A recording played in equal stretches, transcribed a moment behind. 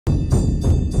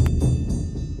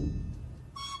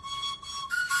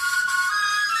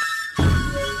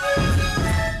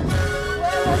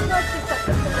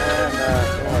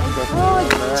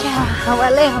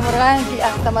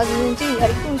hasta más de un chingo,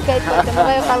 porque me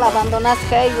voy a abandonar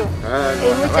caigo. Y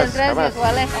muchas gracias,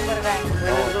 buenas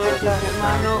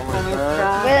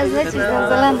noches,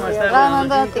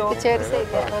 Gonzalante. Qué chévere.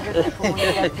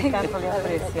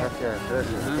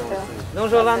 Don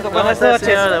Rolando, buenas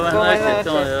noches.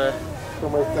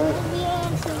 ¿Cómo están?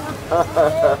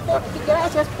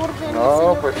 Gracias por venir.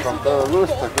 No, pues con todo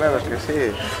gusto, claro que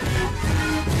sí.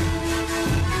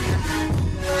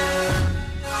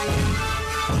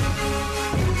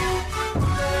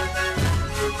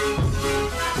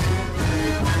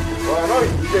 Buenas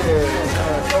noches.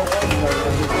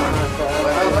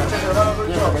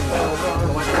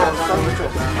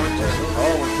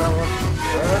 ¿Cómo estamos?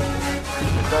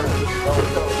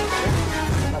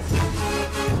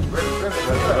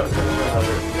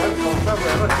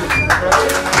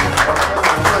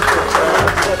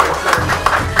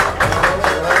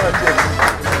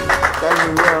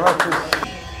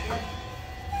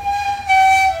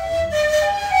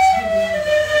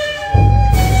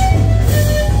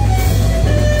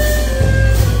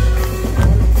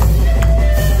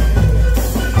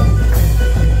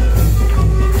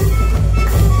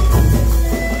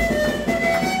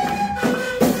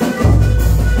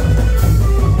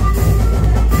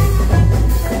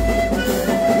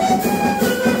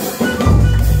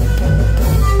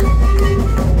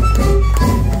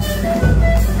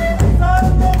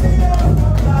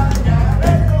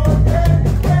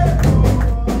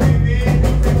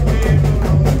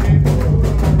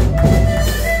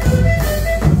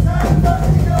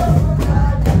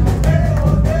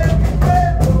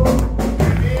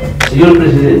 Señor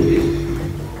Presidente,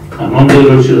 a nombre de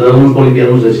los ciudadanos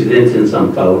bolivianos residentes en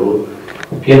São Paulo,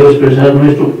 quiero expresar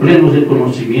nuestro pleno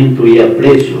reconocimiento y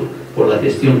aprecio por la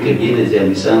gestión que viene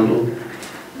realizando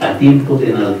a tiempo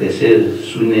de enaltecer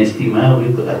su inestimable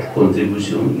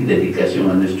contribución y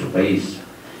dedicación a nuestro país,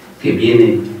 que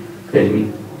viene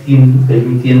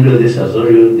permitiendo el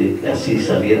desarrollo de así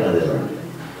salir adelante.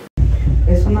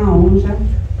 Es una honra,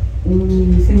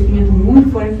 un sentimiento muy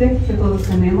fuerte que todos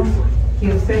tenemos, que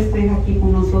usted esté aquí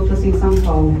con nosotros en São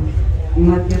Paulo, en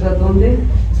una tierra donde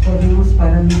escogimos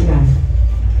para migrar.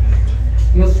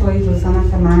 Yo soy Rosana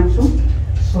Camacho,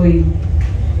 soy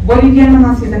boliviana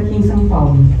nacida aquí en São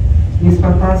Paulo. Mis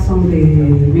papás son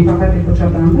mi papá de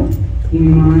Cochabamba y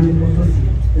mi mamá de Potosí,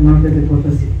 del norte de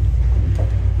Potosí.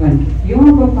 Bueno, yo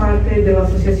hago parte de la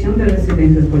Asociación de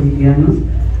Residentes Bolivianos.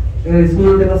 Es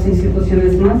una de las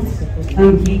instituciones más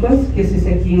antiguas que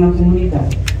existe aquí en la comunidad.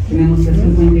 Tenemos ya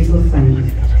 52 años.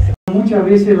 Muchas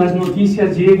veces las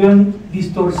noticias llegan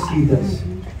distorcidas.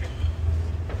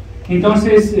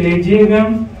 Entonces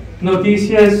llegan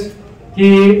noticias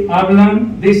que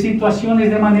hablan de situaciones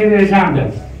de manera errada.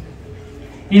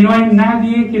 Y no hay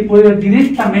nadie que pueda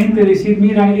directamente decir,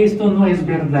 mira, esto no es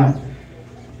verdad.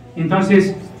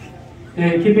 Entonces,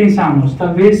 ¿qué pensamos?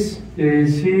 Tal vez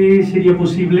sí sería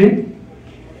posible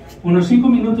unos 5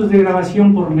 minutos de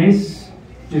grabación por mes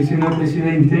del señor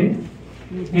Presidente,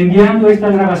 enviando esta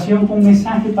grabación con un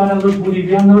mensaje para los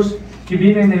bolivianos que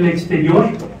viven en el exterior,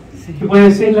 que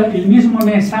puede ser el mismo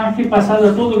mensaje pasado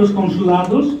a todos los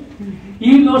consulados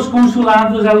y los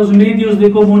consulados a los medios de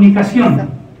comunicación.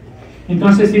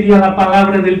 Entonces sería la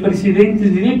palabra del Presidente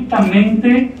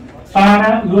directamente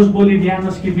para los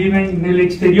bolivianos que viven en el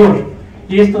exterior.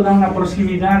 Y esto da una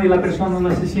proximidad y la persona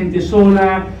no se siente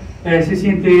sola, se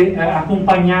siente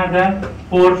acompañada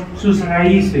por sus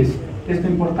raíces. Esto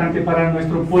es importante para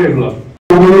nuestro pueblo.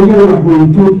 La mayoría de la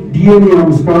juventud viene a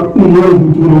buscar un nuevo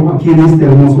futuro aquí en este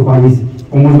hermoso país,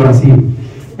 como es Brasil.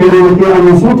 Pero lo que a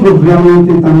nosotros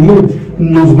realmente también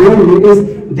nos duele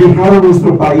es dejar a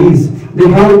nuestro país,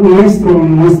 dejar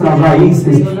nuestras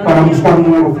raíces para buscar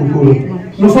un nuevo futuro.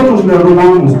 Nosotros le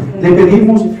rogamos, le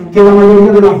pedimos que la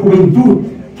mayoría de la juventud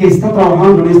que está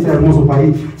trabajando en este hermoso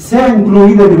país sea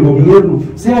incluida en el gobierno,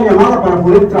 sea llamada para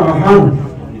poder trabajar,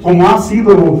 como ha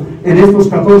sido en estos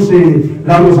 14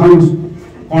 largos años,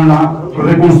 con la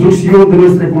reconstrucción de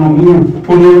nuestra economía,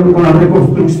 con la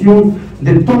reconstrucción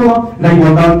de toda la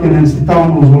igualdad que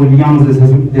necesitábamos los bolivianos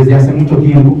desde hace mucho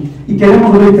tiempo. Y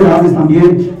queremos reiterarles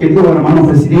también, querido hermano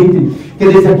Presidente, que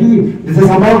desde aquí, desde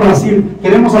São Paulo, Brasil,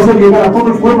 queremos hacer llegar a todo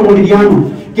el pueblo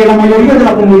boliviano que la mayoría de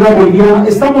la comunidad boliviana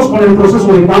estamos con el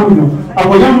proceso de cambio,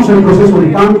 apoyamos el proceso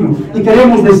de cambio y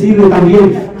queremos decirle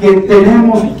también que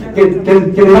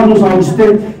que le damos a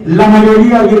usted la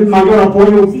mayoría y el mayor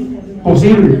apoyo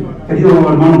posible, querido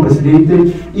hermano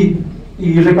Presidente,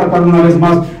 y recalcar una vez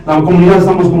más, la comunidad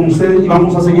estamos con ustedes y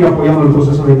vamos a seguir apoyando el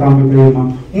proceso de cambio, querido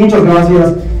hermano. Muchas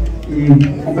gracias y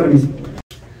con permiso.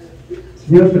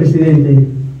 Señor Presidente,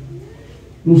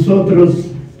 nosotros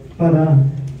para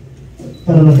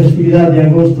para la festividad de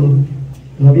agosto,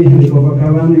 la Virgen de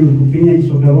Copacabana y Ucupiña y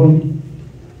Socavón.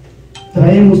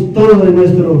 Traemos todo de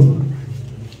nuestra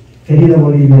querida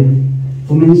Bolivia,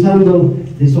 comenzando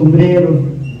de sombrero,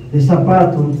 de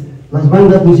zapato, las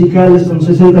bandas musicales con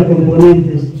 60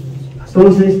 componentes.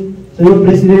 Entonces, señor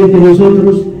presidente,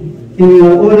 nosotros en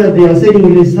la hora de hacer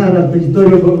ingresar al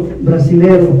territorio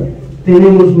brasileño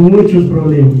tenemos muchos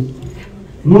problemas.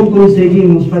 No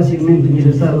conseguimos fácilmente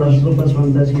ingresar las ropas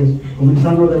fantasias,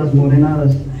 comenzando de las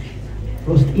morenadas,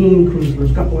 los incrus,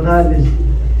 los caporales,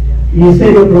 y en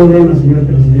serio problema, señor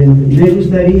presidente. Me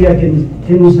gustaría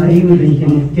que nos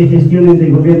ayuden, que gestionen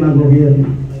de gobierno a gobierno,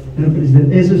 señor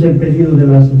presidente. Ese es el pedido de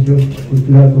la Asociación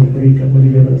Cultural Folclórica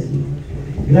Bolivia Brasil.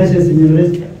 Gracias,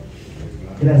 señores.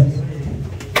 Gracias.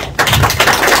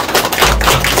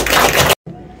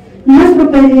 Nuestro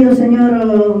pedido,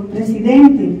 señor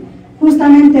presidente,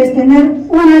 justamente es tener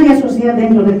un área social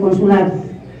dentro del consulado.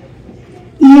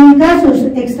 Y en casos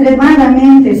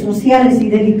extremadamente sociales y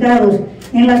delicados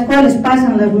en las cuales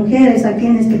pasan las mujeres aquí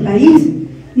en este país,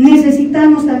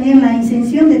 necesitamos también la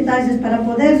inserción de talles para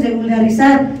poder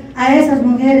regularizar a esas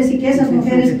mujeres y que esas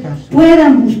mujeres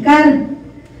puedan buscar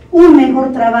un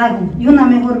mejor trabajo y una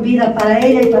mejor vida para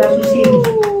ella y para sus hijos.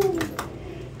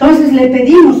 Entonces le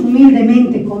pedimos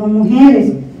humildemente como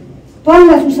mujeres,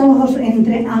 ponga sus ojos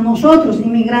entre a nosotros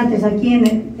inmigrantes, a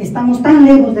quienes estamos tan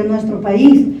lejos de nuestro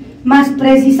país, más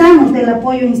precisamos del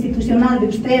apoyo institucional de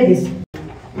ustedes.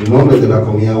 En nombre de la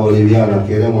comunidad boliviana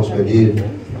queremos pedir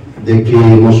de que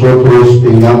nosotros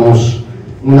tengamos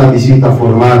una visita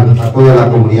formal a toda la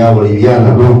comunidad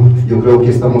boliviana, ¿no? Yo creo que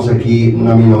estamos aquí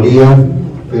una minoría,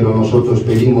 pero nosotros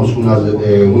pedimos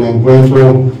un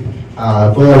encuentro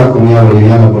a toda la comunidad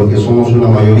boliviana porque somos una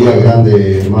mayoría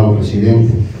grande, hermano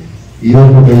presidente. Y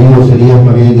otro pedido sería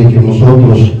también de que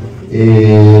nosotros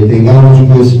tengamos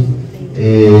pues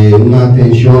una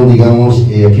atención, digamos,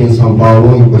 aquí en São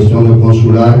Paulo en cuestión de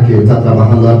consular, que está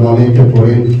trabajando arduamente por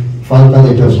falta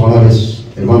de personales,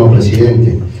 hermano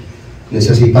presidente.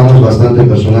 Necesitamos bastante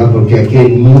personal porque aquí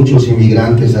hay muchos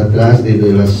inmigrantes atrás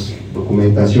de las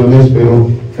documentaciones, pero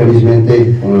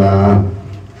felizmente con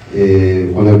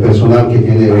el personal que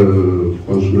tiene el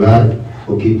consular,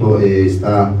 poquito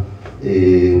está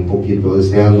un poquito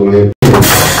deseándole.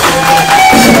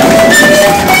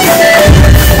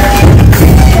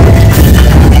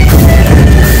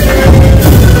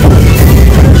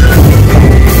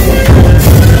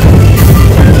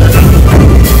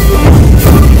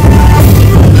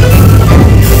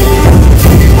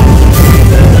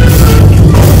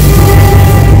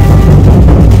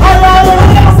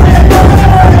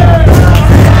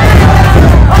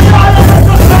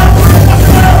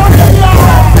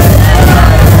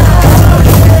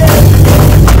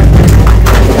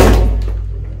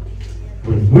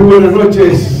 Buenas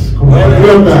noches,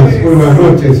 compatriotas, buenas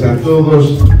noches a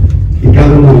todos y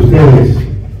cada uno de ustedes.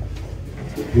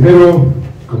 Primero,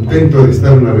 contento de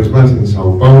estar una vez más en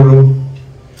São Paulo,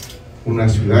 una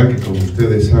ciudad que, como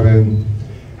ustedes saben,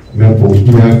 me ha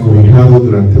cobijado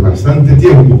durante bastante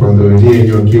tiempo cuando venía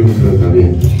yo aquí a un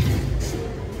tratamiento.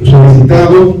 Los he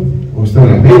visitado, como está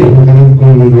en la feria,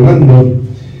 con Rolando,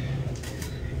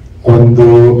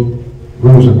 cuando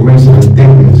vamos a comer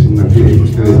salteñas en una feria que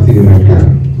ustedes tienen acá.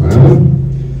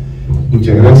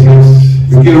 Muchas gracias.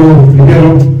 Yo quiero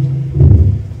primero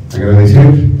agradecer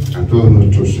a todos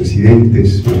nuestros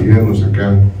residentes bolivianos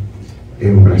acá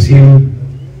en Brasil,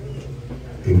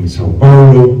 en São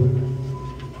Paulo,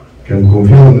 que han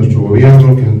confiado en nuestro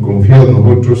gobierno, que han confiado en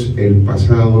nosotros el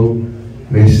pasado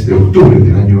mes de octubre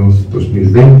del año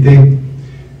 2020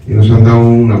 y nos han dado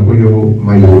un apoyo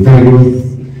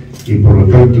mayoritario y por lo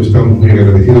tanto estamos muy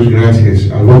agradecidos. Gracias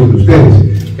a voto de ustedes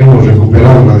hemos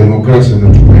recuperado la democracia en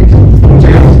nuestro país.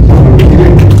 Muchas gracias, señor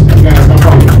presidente. Acá en São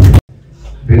Paulo.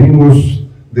 Venimos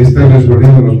de estar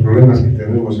resolviendo los problemas que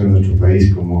tenemos en nuestro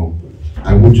país, como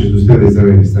a muchos de ustedes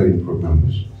deben estar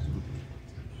informados.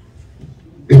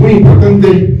 Es muy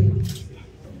importante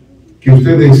que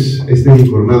ustedes estén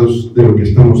informados de lo que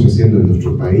estamos haciendo en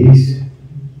nuestro país.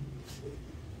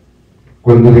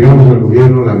 Cuando llegamos al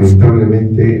gobierno,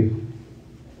 lamentablemente,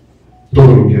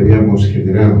 todo lo que habíamos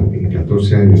generado en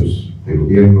 14 años de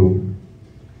gobierno,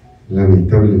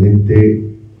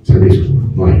 lamentablemente se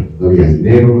desplomó. No había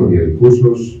dinero, no había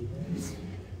recursos.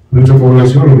 Nuestra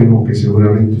población, lo mismo que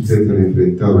seguramente ustedes han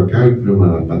enfrentado acá, el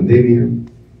problema de la pandemia,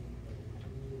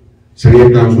 se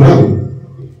había clausurado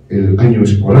el año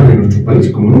escolar en nuestro país,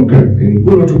 como nunca. En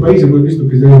ningún otro país hemos visto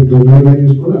que se haya clausurado el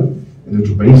año escolar. En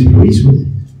nuestro país se lo hizo,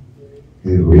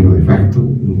 en el gobierno de facto,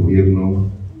 un gobierno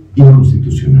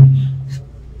inconstitucional.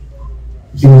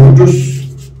 Y nosotros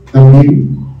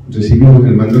también recibimos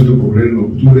el mandato popular en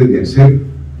octubre de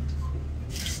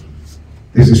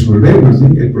resolver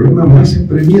el problema más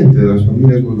apremiante de las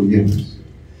familias bolivianas,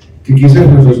 que quizás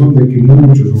es la razón de que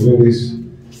muchos hogares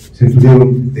se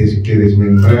tuvieron que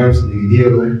desmembrar, se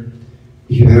dividieron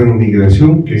y generaron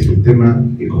migración, que es el tema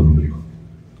económico.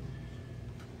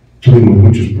 Tuvimos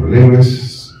muchos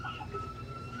problemas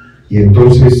y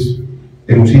entonces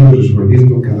hemos ido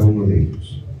resolviendo cada uno de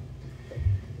ellos.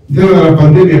 Dada la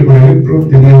pandemia, por ejemplo,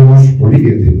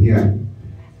 Bolivia tenía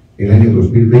el año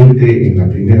 2020, en la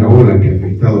primera ola que ha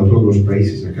afectado a todos los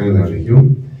países acá en la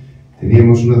región,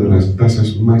 teníamos una de las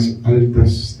tasas más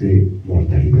altas de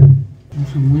mortalidad.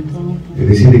 Es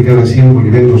decir, de cada 100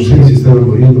 bolivianos, 6 estaban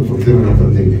muriendo por tema de la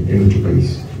pandemia en nuestro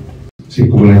país. Sí,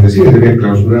 como la decía, se había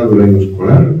clausurado el año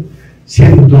escolar,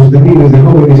 cientos de miles de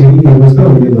jóvenes y niños no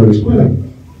estaban yendo a la escuela.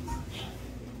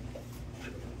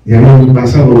 Y habíamos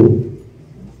pasado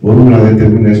por una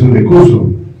determinación de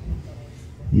curso,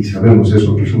 y sabemos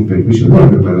eso que es un perjuicio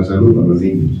enorme para la salud de los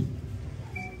niños.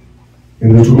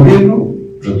 En nuestro gobierno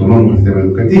retomamos el tema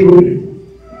educativo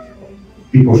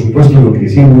y por supuesto lo que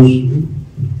hicimos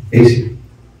es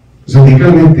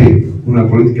radicalmente una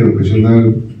política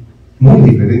educacional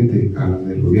muy diferente a la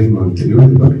del gobierno anterior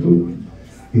de facto,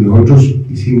 y nosotros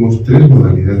hicimos 3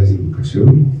 modalidades de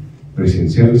educación: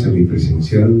 presencial,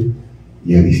 semipresencial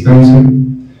y a distancia,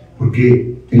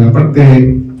 porque en la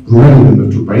parte rural de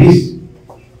nuestro país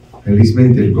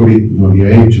felizmente el COVID no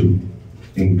había hecho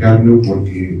en cambio,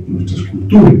 porque nuestras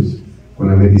culturas con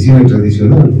la medicina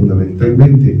tradicional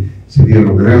fundamentalmente se había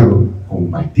logrado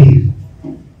combatir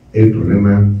el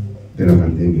problema de la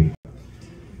pandemia.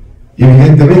 Y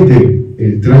evidentemente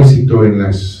el tránsito en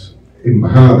las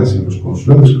embajadas, en los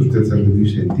consulados que ustedes han debido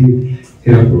sentir,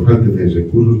 era por falta de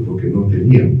recursos, porque no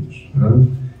teníamos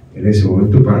en ese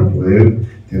momento para poder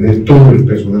tener todo el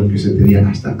personal que se tenía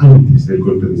hasta antes del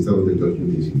golpe de Estado del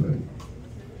 2019.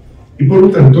 Y por lo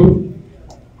tanto,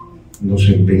 nos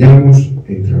empeñamos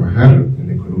en trabajar en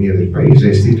la economía del país,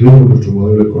 restituimos nuestro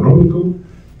modelo económico,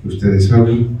 que ustedes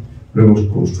saben, lo hemos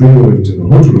construido entre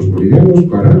nosotros los bolivianos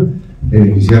para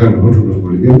beneficiar a nosotros los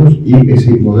bolivianos, y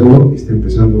ese modelo está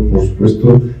empezando, por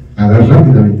supuesto, a dar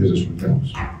rápidamente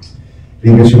resultados.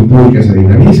 La inversión pública se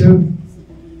dinamiza,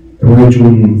 hemos hecho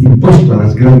un impuesto a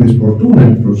las grandes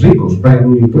fortunas, los ricos pagan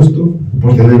un impuesto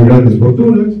por tener grandes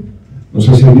fortunas, nos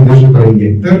ha servido eso para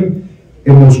inyectar,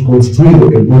 hemos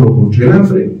construido el bono contra el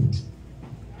hambre,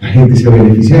 la gente se ha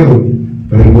beneficiado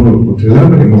para el bono contra el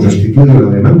hambre, hemos restituido la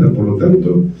demanda, por lo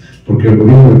tanto, porque el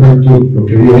gobierno de facto lo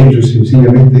que había hecho es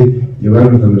sencillamente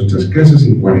llevarnos a nuestras casas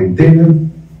en cuarentena,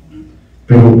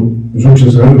 pero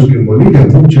nosotros sabemos que en Bolivia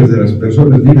muchas de las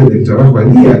personas viven del trabajo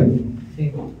al día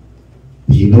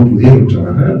y no pudieron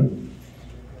trabajar.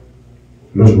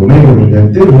 Los gomeros, los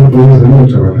llanteros no podían salir a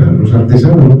trabajar, los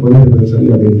artesanos no podían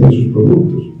salir a vender sus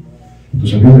productos.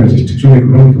 Entonces había una restricción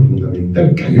económica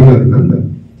fundamental, cayó la demanda,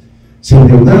 se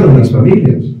endeudaron las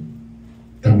familias,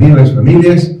 también las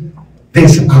familias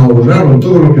desahorraron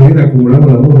todo lo que viene acumulando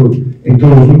el ahorro en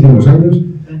todos los últimos años,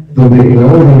 donde el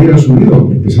ahorro hubiera subido,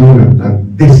 empezaron a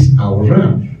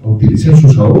desahorrar, a utilizar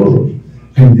sus ahorros,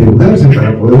 a endeudarse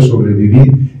para poder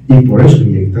sobrevivir, y por eso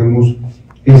inyectamos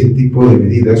ese tipo de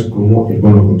medidas como el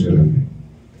bono contra el hambre.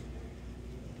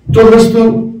 Todo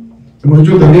esto hemos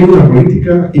hecho también una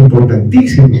política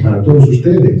importantísima para todos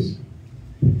ustedes.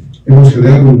 Hemos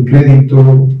generado un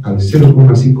crédito al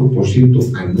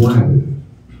 0,5% anual,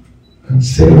 al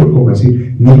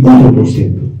 0,5%, ni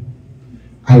 1%,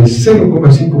 al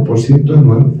 0,5%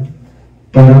 anual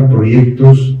para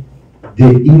proyectos de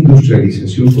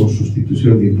industrialización con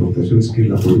sustitución de importaciones, que es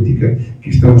la política que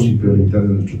estamos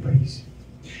implementando en nuestro país.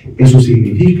 Eso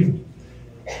significa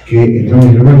que hermanos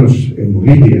y hermanos en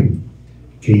Bolivia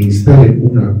que instalen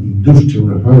una industria,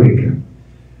 una fábrica,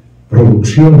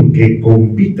 producción que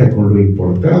compita con lo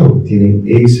importado, tienen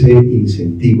ese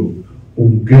incentivo,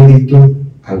 un crédito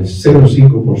al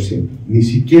 0,5%, ni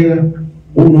siquiera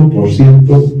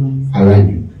 1% al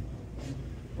año.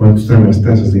 ¿Cuánto están las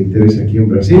tasas de interés aquí en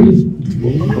Brasil?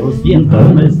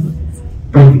 200.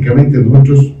 Prácticamente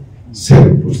nosotros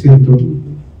 0%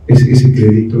 es ese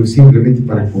crédito, es simplemente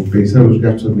para compensar los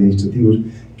gastos administrativos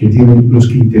que tienen los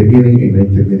que intervienen en la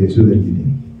intermediación del dinero.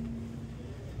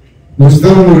 Nos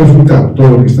está dando resultado todo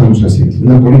lo que estamos haciendo.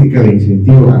 Una política de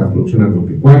incentivo a la producción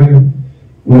agropecuaria,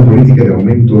 una política de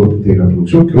aumento de la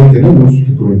producción que hoy tenemos,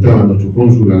 que comentaba nuestro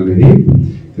cónsul al venir.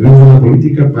 Tenemos una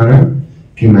política para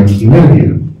que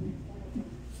maquinaria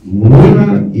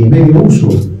nueva y medio uso,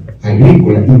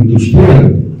 agrícola,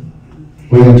 industrial,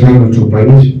 pueda entrar a nuestro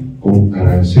país con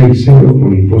arancel cero,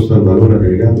 con impuesto al valor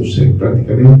agregado cero,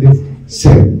 prácticamente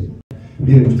cero.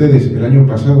 Miren ustedes, el año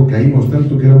pasado caímos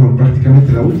tanto que éramos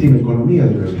prácticamente la última economía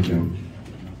de la región.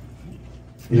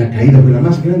 Y la caída fue la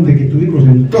más grande que tuvimos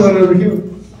en toda la región.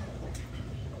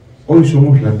 Hoy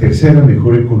somos la tercera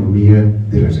mejor economía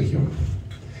de la región.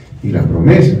 Y la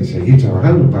promesa de seguir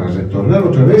trabajando para retornar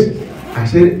otra vez a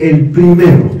ser el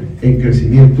primero en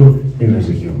crecimiento en la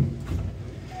región.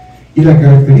 Y la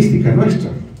característica nuestra,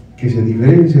 que se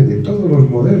diferencia de todos los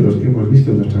modelos que hemos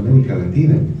visto en nuestra América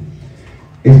Latina,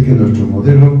 es que nuestro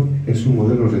modelo es un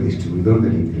modelo redistribuidor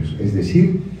del ingreso. Es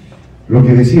decir, lo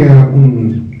que decía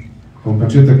un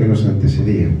compatriota que nos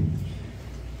antecedía,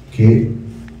 que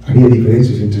había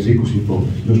diferencias entre ricos y pobres.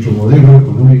 Nuestro modelo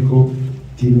económico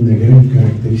tiene una gran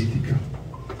característica: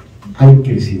 hay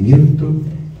crecimiento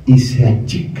y se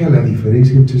achica la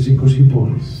diferencia entre ricos y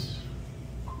pobres,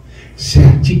 se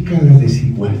achica la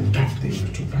desigualdad de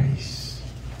nuestro país.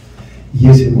 Y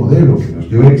ese modelo que nos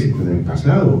dio éxito en el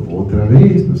pasado, otra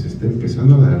vez nos está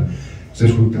empezando a dar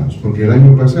resultados, porque el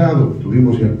año pasado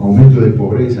tuvimos aumento de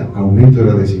pobreza, aumento de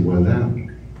la desigualdad,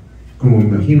 como me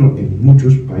imagino en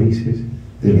muchos países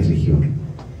de la región.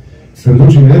 Pero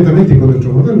entonces inmediatamente con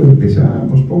nuestro modelo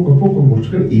empezamos poco a poco a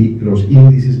mostrar y los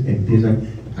índices empiezan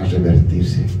a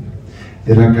revertirse.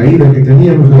 De la caída que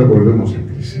teníamos ahora volvemos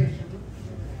a crecer.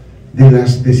 De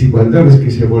las desigualdades que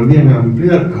se volvían a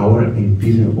ampliar, ahora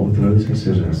empiezan otra vez a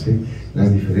cerrarse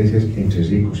las diferencias entre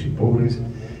ricos y pobres.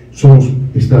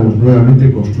 Estamos nuevamente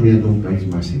construyendo un país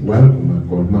más igual,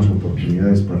 con más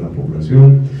oportunidades para la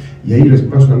población. Y ahí les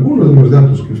paso algunos de los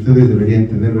datos que ustedes deberían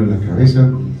tenerlo en la cabeza,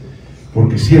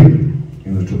 porque siempre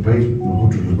en nuestro país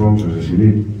nosotros los vamos a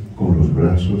recibir con los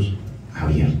brazos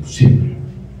abiertos, siempre.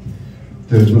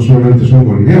 Ustedes no solamente son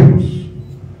bolivianos,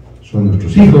 son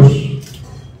nuestros hijos,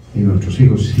 y nuestros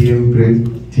hijos siempre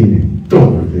tienen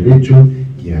todo el derecho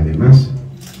y además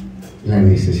la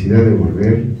necesidad de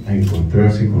volver a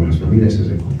encontrarse con las familias y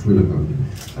reconstruir la familia.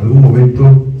 Algún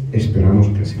momento esperamos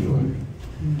que así lo hagan.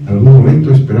 Algún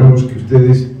momento esperamos que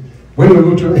ustedes vuelvan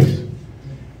otra vez.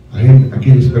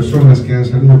 Aquellas personas que han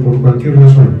salido por cualquier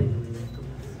razón,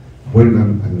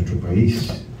 vuelvan a nuestro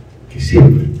país, que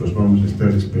siempre los vamos a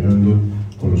estar esperando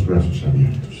con los brazos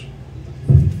abiertos.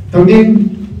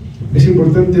 También es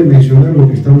importante mencionar lo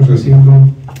que estamos haciendo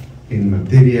en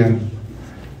materia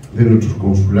de nuestros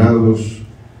consulados,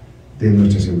 de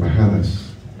nuestras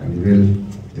embajadas, a nivel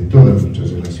de todas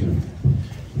nuestras relaciones.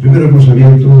 Primero hemos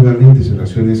abierto nuevamente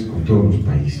relaciones con todos los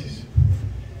países.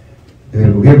 En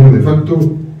el gobierno de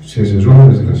facto se cerró la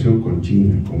relación con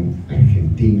China, con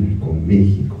Argentina, con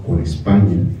México, con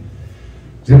España.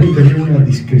 Realmente había un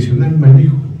discrecional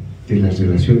manejo de las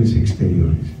relaciones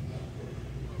exteriores.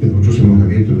 Nosotros hemos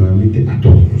abierto nuevamente a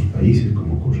todos los países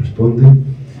como corresponde,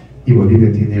 y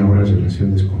Bolivia tiene ahora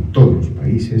relaciones con todos los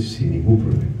países sin ningún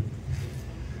problema.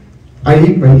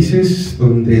 Hay países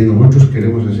donde nosotros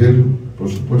queremos hacer, por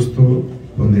supuesto,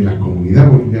 donde la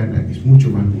comunidad boliviana es mucho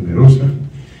más numerosa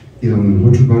y donde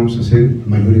nosotros vamos a hacer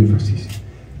mayor énfasis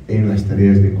en las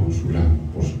tareas de consulado,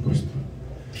 por supuesto.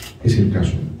 Es el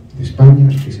caso de España,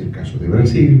 es el caso de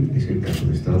Brasil, es el caso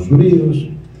de Estados Unidos,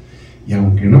 y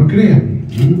aunque no crean,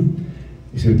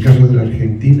 es el caso de la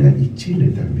Argentina y Chile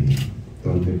también,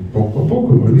 donde poco a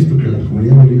poco hemos visto que la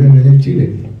comunidad boliviana allá en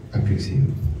Chile ha crecido.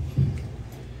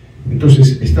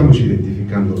 Entonces estamos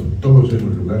identificando todos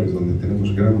esos lugares donde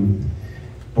tenemos gran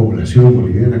población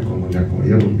boliviana, como la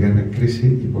comunidad boliviana crece,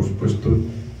 y por supuesto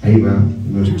ahí va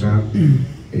nuestra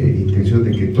intención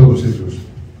de que todos esos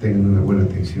tengan una buena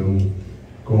atención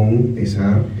con el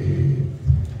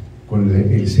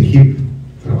CEGIP,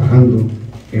 trabajando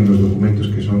en los documentos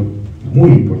que son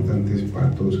muy importantes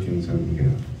para todos quienes han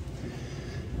migrado.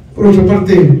 Por otra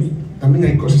parte, también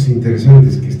hay cosas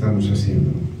interesantes que estamos haciendo.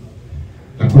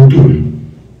 La cultura.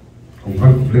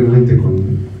 Comparto plenamente con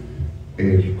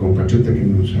el compatriota que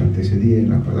nos antecedía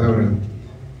en la palabra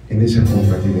en esa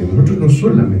compatibilidad. Nosotros no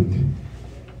solamente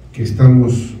que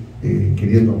estamos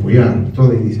queriendo apoyar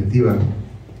toda iniciativa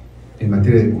en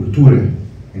materia de cultura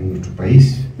en nuestro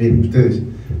país. Miren ustedes,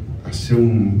 hace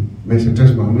un mes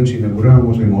atrás más o menos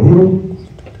inaugurábamos en Oruro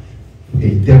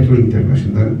el teatro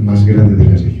internacional más grande de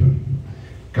la región,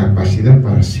 capacidad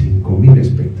para 5.000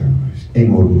 espectadores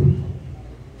en Oruro.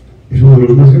 Es uno de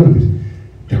los más grandes.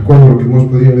 De acuerdo a lo que hemos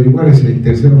podido averiguar, es el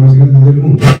tercero más grande del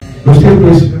mundo. Lo cierto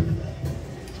es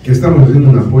que estamos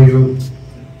haciendo un apoyo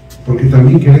porque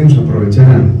también queremos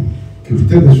aprovechar que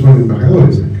ustedes son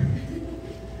embajadores acá.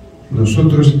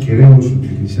 Nosotros queremos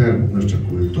utilizar nuestra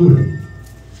cultura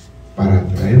para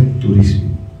atraer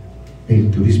turismo, el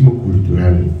turismo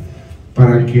cultural,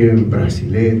 para que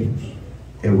brasileños,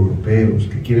 europeos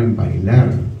que quieran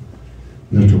bailar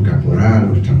nuestro caporal,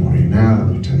 nuestra morenada,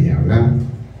 nuestra diablada,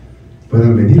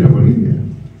 puedan venir a Bolivia,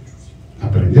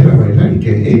 aprender a bailar y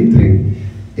que entren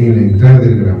en la entrada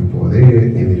del Gran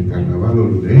Poder, en el carnaval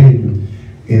hondureño,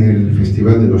 en el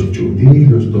festival de los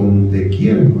chudillos, donde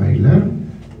quieran bailar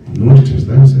nuestras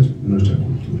danzas, nuestra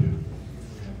cultura.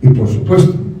 Y por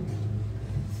supuesto,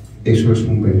 eso es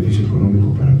un beneficio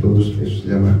económico para todos, eso se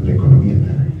llama la economía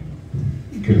naranja,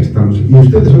 que le estamos... Y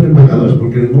ustedes son embajadores,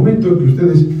 porque en el momento que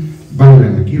ustedes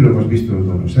bailan aquí, lo hemos visto en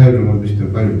Buenos Aires, lo hemos visto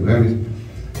en varios lugares,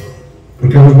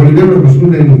 porque a los bolivianos nos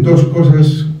unen dos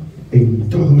cosas en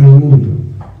todo el mundo,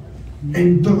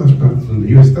 en todas partes donde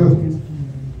yo he estado.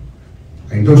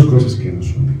 Hay dos cosas que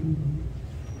nos unen: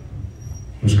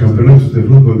 los campeonatos de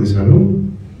fútbol de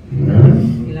salón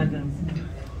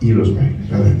y los bailes,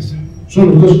 la danza.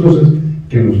 Son las dos cosas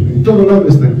que nos unen. En todo lado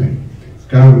están ahí.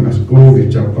 Camas, coves,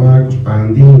 chapacos,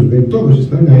 pandinos, todos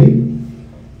están ahí,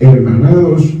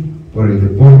 hermanados por el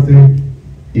deporte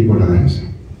y por la danza.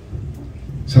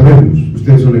 Sabemos,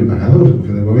 ustedes son embajadores,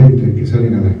 porque en el momento en que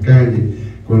salen a la calle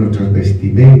con nuestras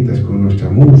vestimentas, con nuestra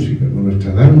música, con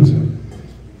nuestra danza,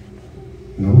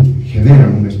 ¿no?,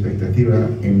 generan una expectativa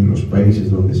en los países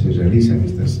donde se realizan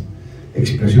estas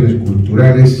expresiones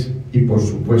culturales, y por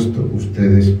supuesto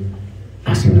ustedes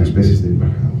hacen las veces de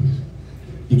embajadores,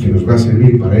 y que nos va a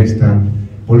servir para esta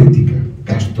política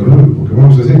gastronómica, porque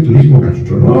vamos a hacer turismo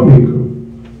gastronómico.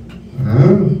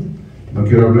 No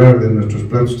quiero hablar de nuestros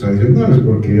platos tradicionales,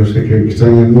 porque yo sé que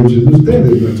extrañan muchos de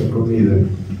ustedes nuestra comida,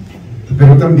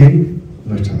 pero también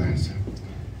nuestra danza.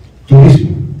 Turismo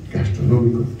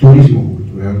gastronómico, turismo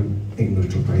cultural en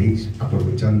nuestro país,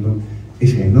 aprovechando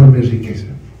esa enorme riqueza,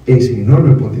 ese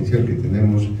enorme potencial que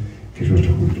tenemos, que es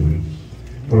nuestra cultura.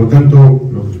 Por lo tanto,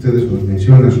 lo que ustedes nos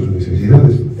mencionan, sus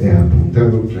necesidades, he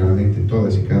apuntado claramente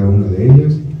todas y cada una de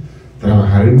ellas.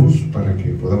 Trabajaremos para que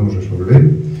podamos resolver.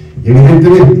 Y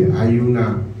evidentemente hay un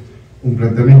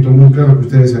planteamiento muy claro que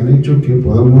ustedes han hecho, que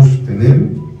podamos tener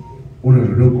una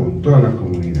reunión con toda la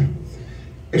comunidad.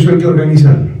 Eso hay que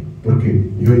organizarlo, porque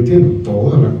yo entiendo,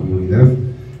 toda la comunidad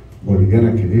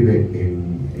boliviana que vive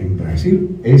en Brasil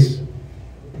es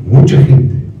mucha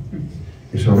gente.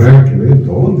 Eso habrá que ver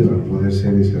dónde va a poder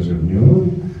ser esa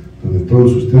reunión, donde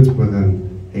todos ustedes puedan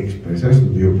expresarse,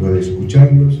 donde yo pueda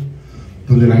escucharlos,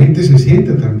 donde la gente se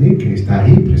sienta también que está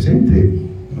ahí presente,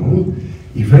 ¿no?,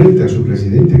 y frente a su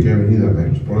presidente que ha venido a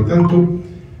verlos. Por lo tanto,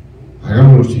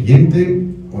 hagamos lo siguiente: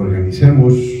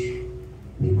 organicemos,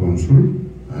 mi cónsul,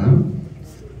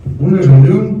 una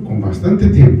reunión con bastante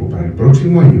tiempo para el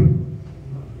próximo año.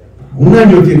 Un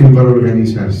año tienen para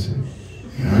organizarse,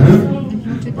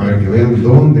 para que vean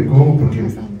dónde, cómo, porque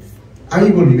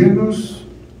hay bolivianos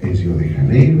en Río de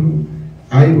Janeiro,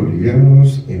 hay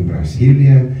bolivianos en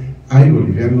Brasilia, hay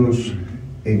bolivianos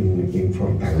en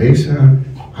Fortaleza,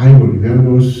 hay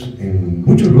bolivianos en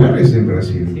muchos lugares en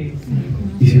Brasil.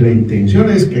 Y si la intención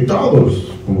es que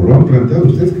todos, como lo han planteado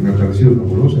ustedes, que me ha parecido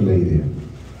fabulosa la idea,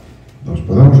 nos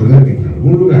podamos reunir en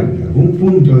algún lugar, en algún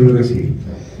punto de Brasil,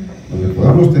 donde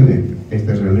podamos tener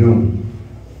esta reunión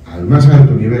al más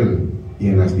alto nivel y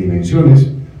en las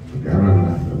dimensiones, porque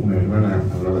ahora una hermana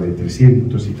hablaba de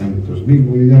 300 y tantos mil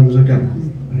bolivianos acá.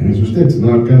 Imagínense ustedes,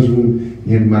 no alcanza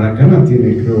ni el Maracaná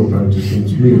tiene, creo, para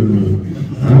 300.000.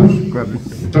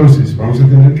 Entonces, vamos a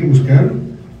tener que buscar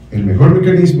el mejor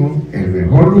mecanismo, el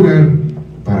mejor lugar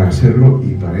para hacerlo,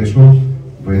 y para eso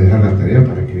voy a dejar la tarea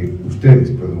para que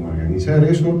ustedes puedan organizar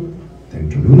eso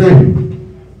dentro de un año,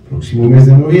 próximo mes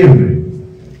de noviembre,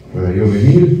 pueda yo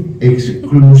venir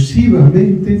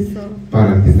exclusivamente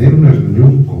para tener una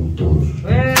reunión con todos.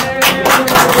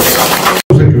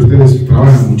 Sé que ustedes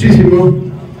trabajan muchísimo,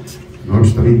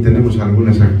 nosotros también tenemos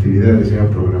algunas actividades ya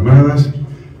programadas,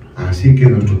 así que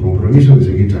nuestro compromiso es de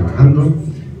seguir trabajando,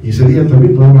 y ese día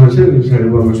también podemos hacer esa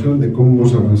evaluación de cómo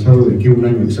hemos avanzado de aquí a un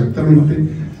año exactamente.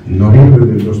 En noviembre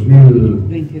del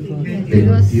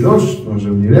 2022 nos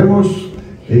reuniremos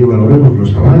y evaluaremos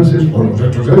los avances o los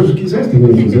retrocesos, quizás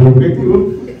tienen que ser un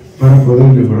objetivo, para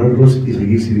poder mejorarlos y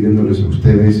seguir sirviéndoles a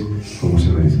ustedes como se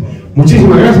merece.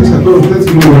 Muchísimas gracias a todos ustedes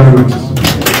y muy buenas noches.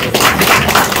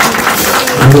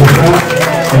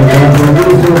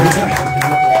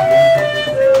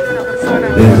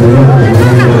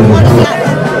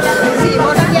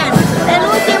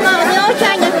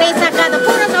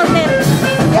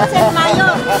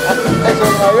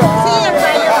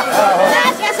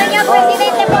 Gracias, señor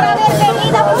presidente, por haber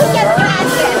venido. Muchas gracias.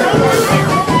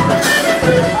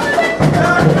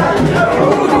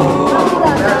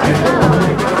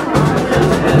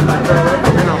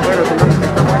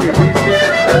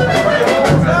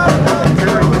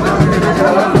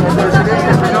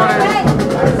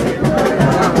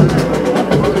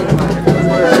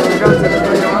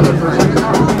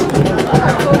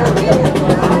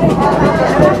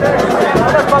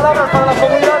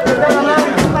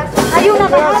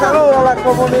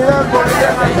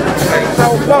 en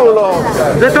São Paulo.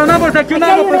 Retornamos de aquí un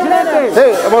año, presidente. Sí,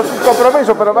 hemos un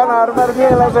compromiso, pero van a armar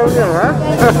bien la reunión, ¿eh?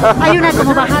 Hay una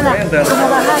como bajada.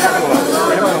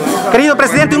 Querido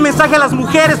presidente, un mensaje a las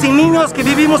mujeres y niños que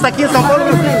vivimos aquí en São Paulo.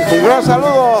 Un gran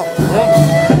saludo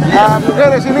a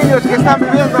mujeres y niños que están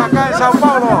viviendo acá en São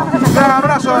Paulo. Un gran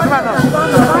abrazo, hermanos.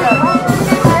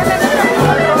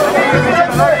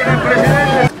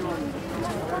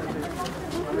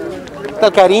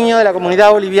 El cariño de la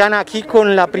comunidad boliviana aquí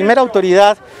con la primera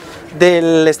autoridad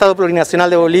del Estado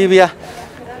Plurinacional de Bolivia,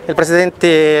 el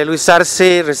presidente Luis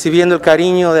Arce, recibiendo el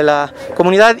cariño de la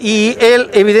comunidad y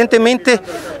él evidentemente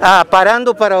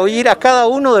parando para oír a cada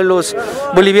uno de los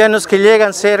bolivianos que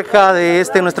llegan cerca de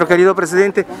nuestro querido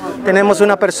presidente. Tenemos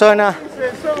una persona,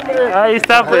 ahí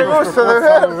está pues. Qué gusto de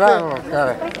verte.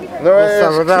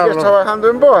 ¿Sigues trabajando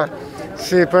en Boa?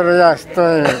 Sí, pero ya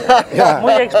estoy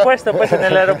muy expuesto pues en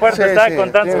el aeropuerto, está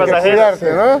con tantos pasajeros.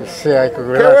 Cuidarte, ¿no? Sí, hay que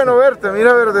cuidarse. Qué bueno verte,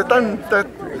 mira ver de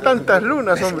tantas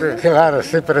lunas, hombre. Claro,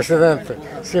 sí, presidente.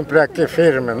 Siempre aquí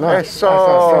firme, ¿no?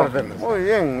 Eso, muy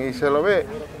bien, y se lo ve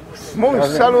muy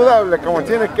saludable, como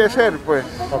tiene que ser, pues.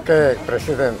 Ok,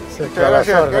 presidente. Sí, muchas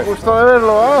gracias, qué gusto de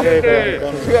verlo, ¿eh?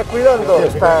 Siga cuidando. Que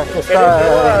está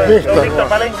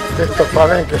listo,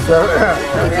 Palenque.